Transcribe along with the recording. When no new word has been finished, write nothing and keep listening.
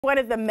One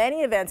of the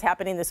many events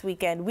happening this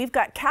weekend, we've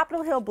got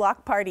Capitol Hill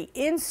Block Party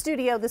in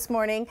studio this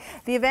morning.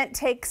 The event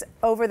takes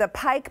over the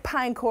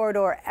Pike-Pine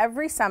corridor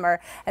every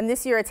summer, and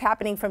this year it's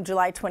happening from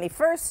July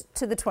 21st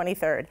to the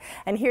 23rd.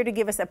 And here to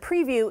give us a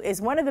preview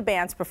is one of the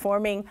bands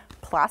performing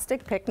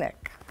Plastic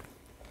Picnic.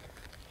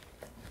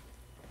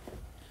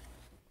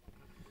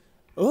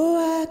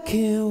 Oh, I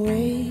can't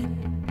wait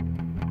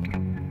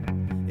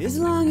as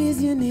long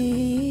as you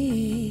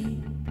need.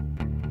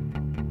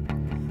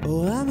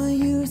 Oh, I'm a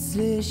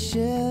useless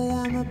shell,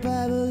 I'm a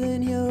Bible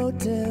in your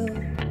hotel.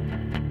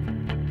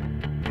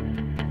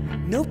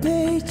 No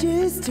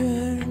pages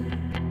turn,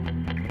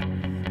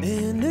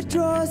 and the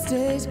drawer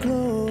stays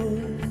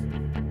closed,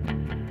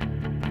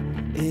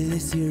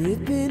 unless you're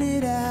ripping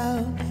it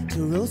out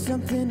to roll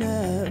something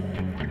up.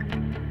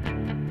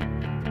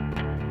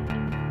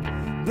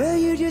 But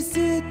you just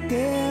sit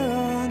there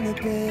on the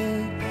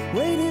bed,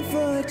 waiting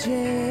for a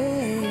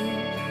change.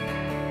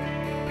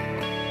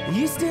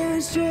 You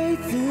staring straight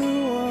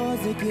through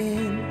walls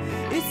again,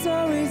 it's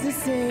always the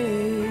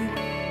same.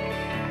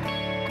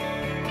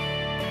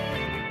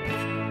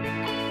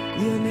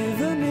 You'll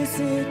never miss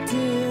it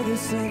till the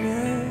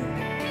summer,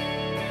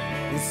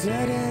 and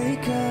suddenly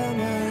come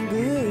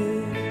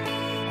unglued.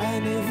 I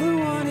never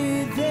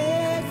wanted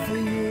that for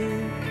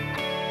you.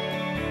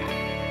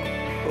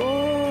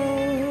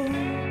 Oh,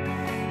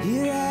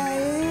 here I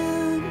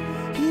am,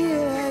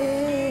 here I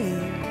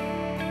am.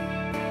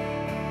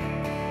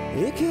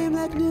 It came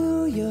like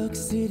New York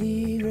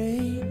City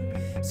rain,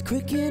 it's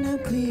quick and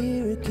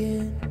unclear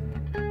again,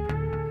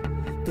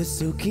 but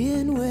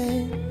soaking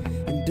wet,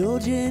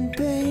 indulgent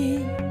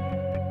pain.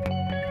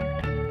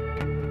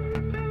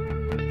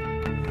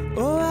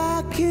 Oh,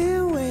 I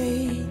can't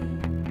wait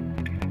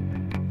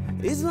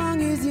as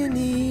long as you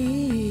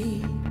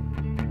need.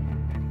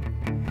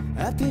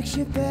 I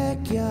picture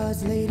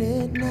backyards late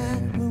at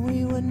night when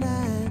we were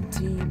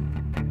 19.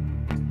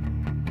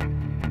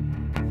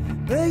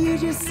 But you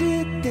just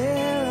sit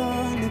there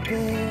on the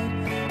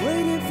bed,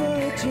 waiting for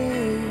a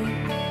change.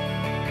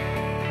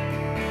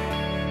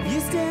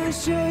 You're staring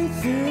straight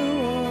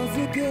through walls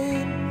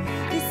again,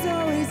 it's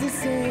always the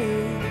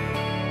same.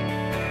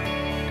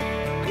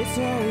 It's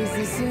always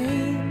the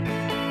same.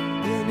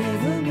 You'll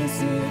never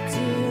miss it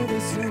till the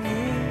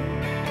summer,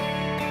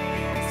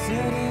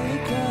 suddenly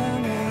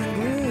come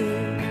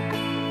unglued.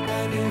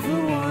 I never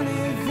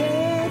wanted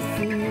that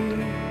for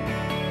you.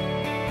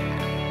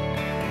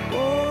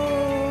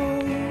 Oh,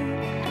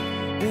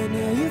 but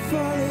now you're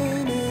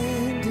falling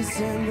in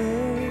December.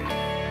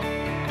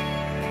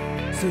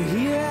 So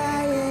here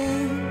I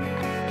am,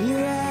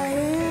 here I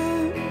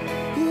am,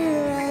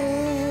 here I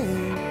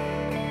am.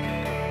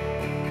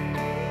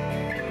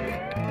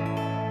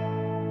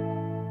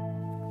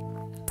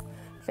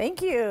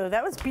 Thank you.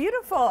 That was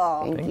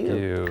beautiful. Thank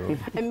you.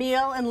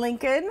 Emil and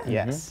Lincoln.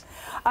 Yes.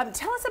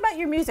 Tell us about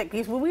your music,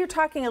 because when we were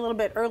talking a little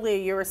bit earlier,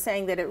 you were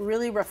saying that it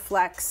really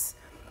reflects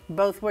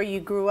both where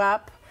you grew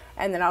up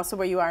and then also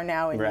where you are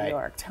now in New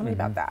York. Tell me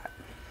about that.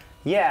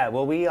 Yeah,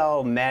 well, we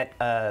all met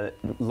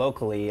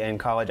locally in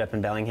college up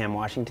in Bellingham,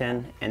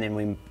 Washington, and then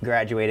we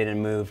graduated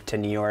and moved to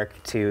New York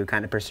to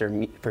kind of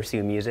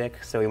pursue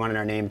music. So we wanted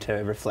our name to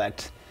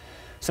reflect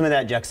some of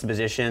that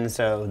juxtaposition.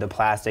 So the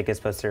plastic is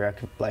supposed to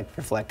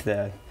reflect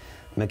the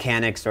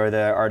mechanics or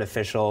the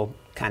artificial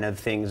kind of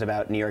things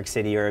about New York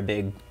City or a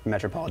big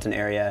metropolitan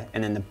area,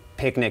 and then the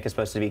picnic is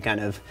supposed to be kind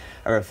of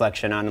a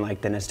reflection on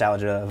like the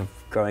nostalgia of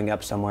growing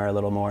up somewhere a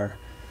little more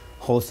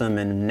wholesome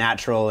and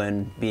natural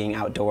and being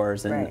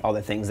outdoors and all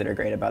the things that are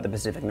great about the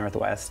Pacific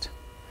Northwest.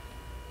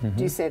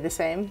 Do you say the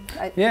same?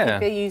 Yeah. I think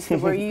they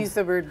use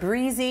the word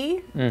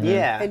breezy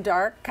and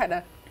dark, kind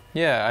of.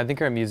 Yeah, I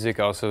think our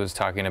music also is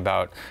talking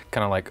about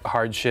kind of like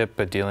hardship,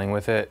 but dealing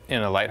with it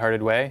in a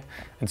lighthearted way.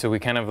 And so we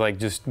kind of like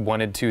just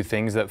wanted two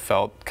things that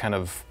felt kind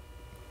of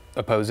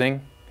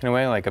opposing in a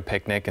way, like a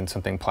picnic and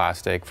something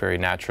plastic, very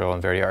natural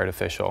and very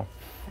artificial.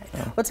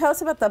 Well, tell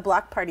us about the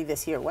block party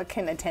this year. What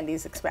can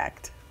attendees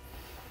expect?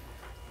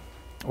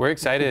 We're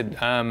excited.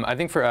 I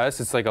think for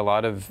us, it's like a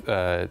lot of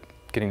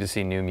getting to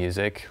see new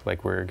music.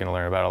 Like we're going to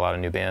learn about a lot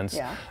of new bands.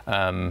 Yeah.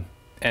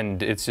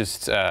 And it's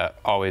just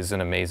always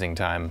an amazing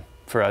time.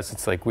 For us,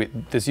 it's like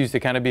this used to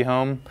kind of be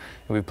home,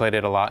 and we played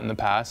it a lot in the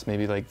past,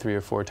 maybe like 3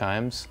 or 4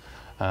 times.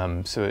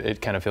 So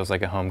it kind of feels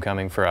like a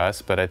homecoming for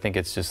us, but I think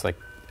it's just like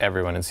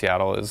everyone in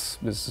Seattle is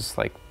just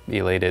like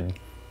elated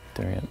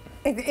during it.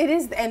 It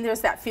is, and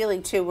there's that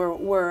feeling too.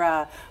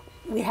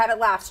 We had it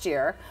last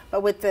year,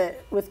 but with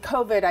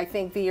COVID, I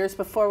think the years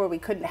before where we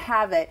couldn't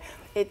have it,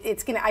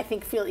 it's going to, I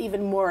think, feel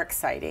even more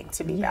exciting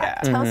to be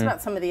back. Tell us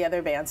about some of the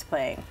other bands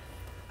playing.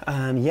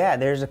 Yeah,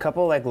 there's a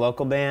couple like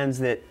local bands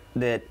that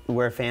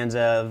we're fans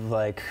of,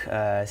 like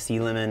Sea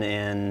Lemon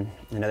and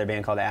another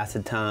band called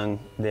Acid Tongue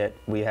that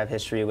we have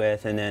history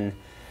with, and then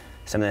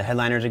some of the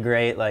headliners are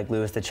great, like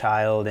Louis the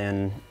Child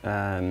and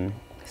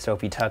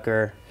Sophie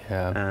Tucker.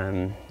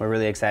 Yeah. We're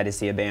really excited to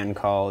see a band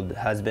called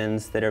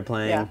Husbands that are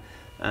playing.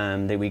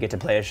 That we get to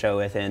play a show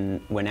with in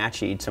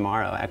Wenatchee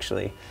tomorrow,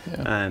 actually.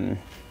 Yeah.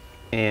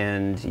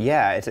 And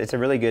yeah, it's a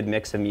really good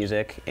mix of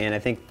music, and I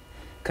think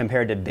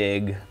compared to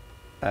big,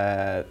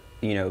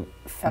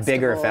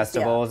 bigger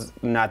festivals,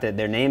 not that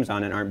their names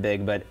on it aren't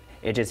big, but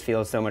it just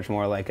feels so much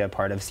more like a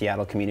part of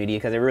Seattle community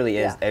because it really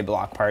is a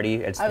block party.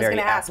 It's I was very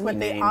going to ask aptly what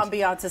named. the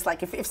ambiance is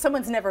like. If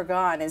someone's never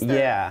gone, is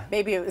there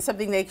maybe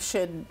something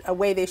a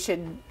way they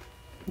should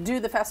do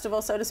the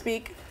festival, so to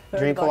speak?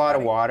 Drink a lot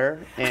of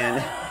water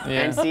and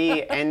and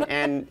see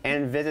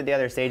and visit the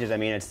other stages. I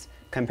mean, it's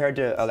compared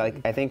to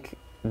I think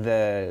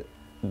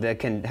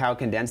how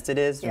condensed it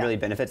is really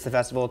benefits the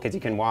festival because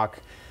you can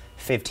walk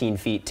 15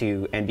 feet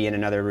and be in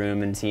another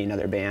room and see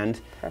another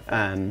band.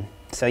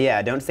 So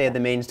yeah, don't stay at the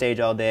main stage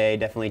all day.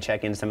 Definitely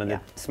check in some of the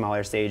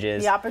smaller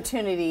stages. The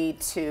opportunity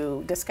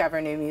to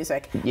discover new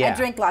music and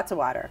drink lots of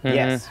water.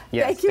 Yes,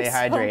 Thank you stay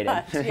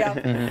hydrated. So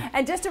much.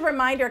 And just a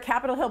reminder,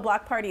 Capitol Hill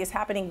Block Party is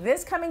happening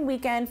this coming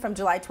weekend from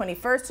July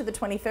 21st to the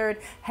 23rd.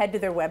 Head to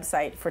their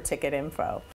website for ticket info.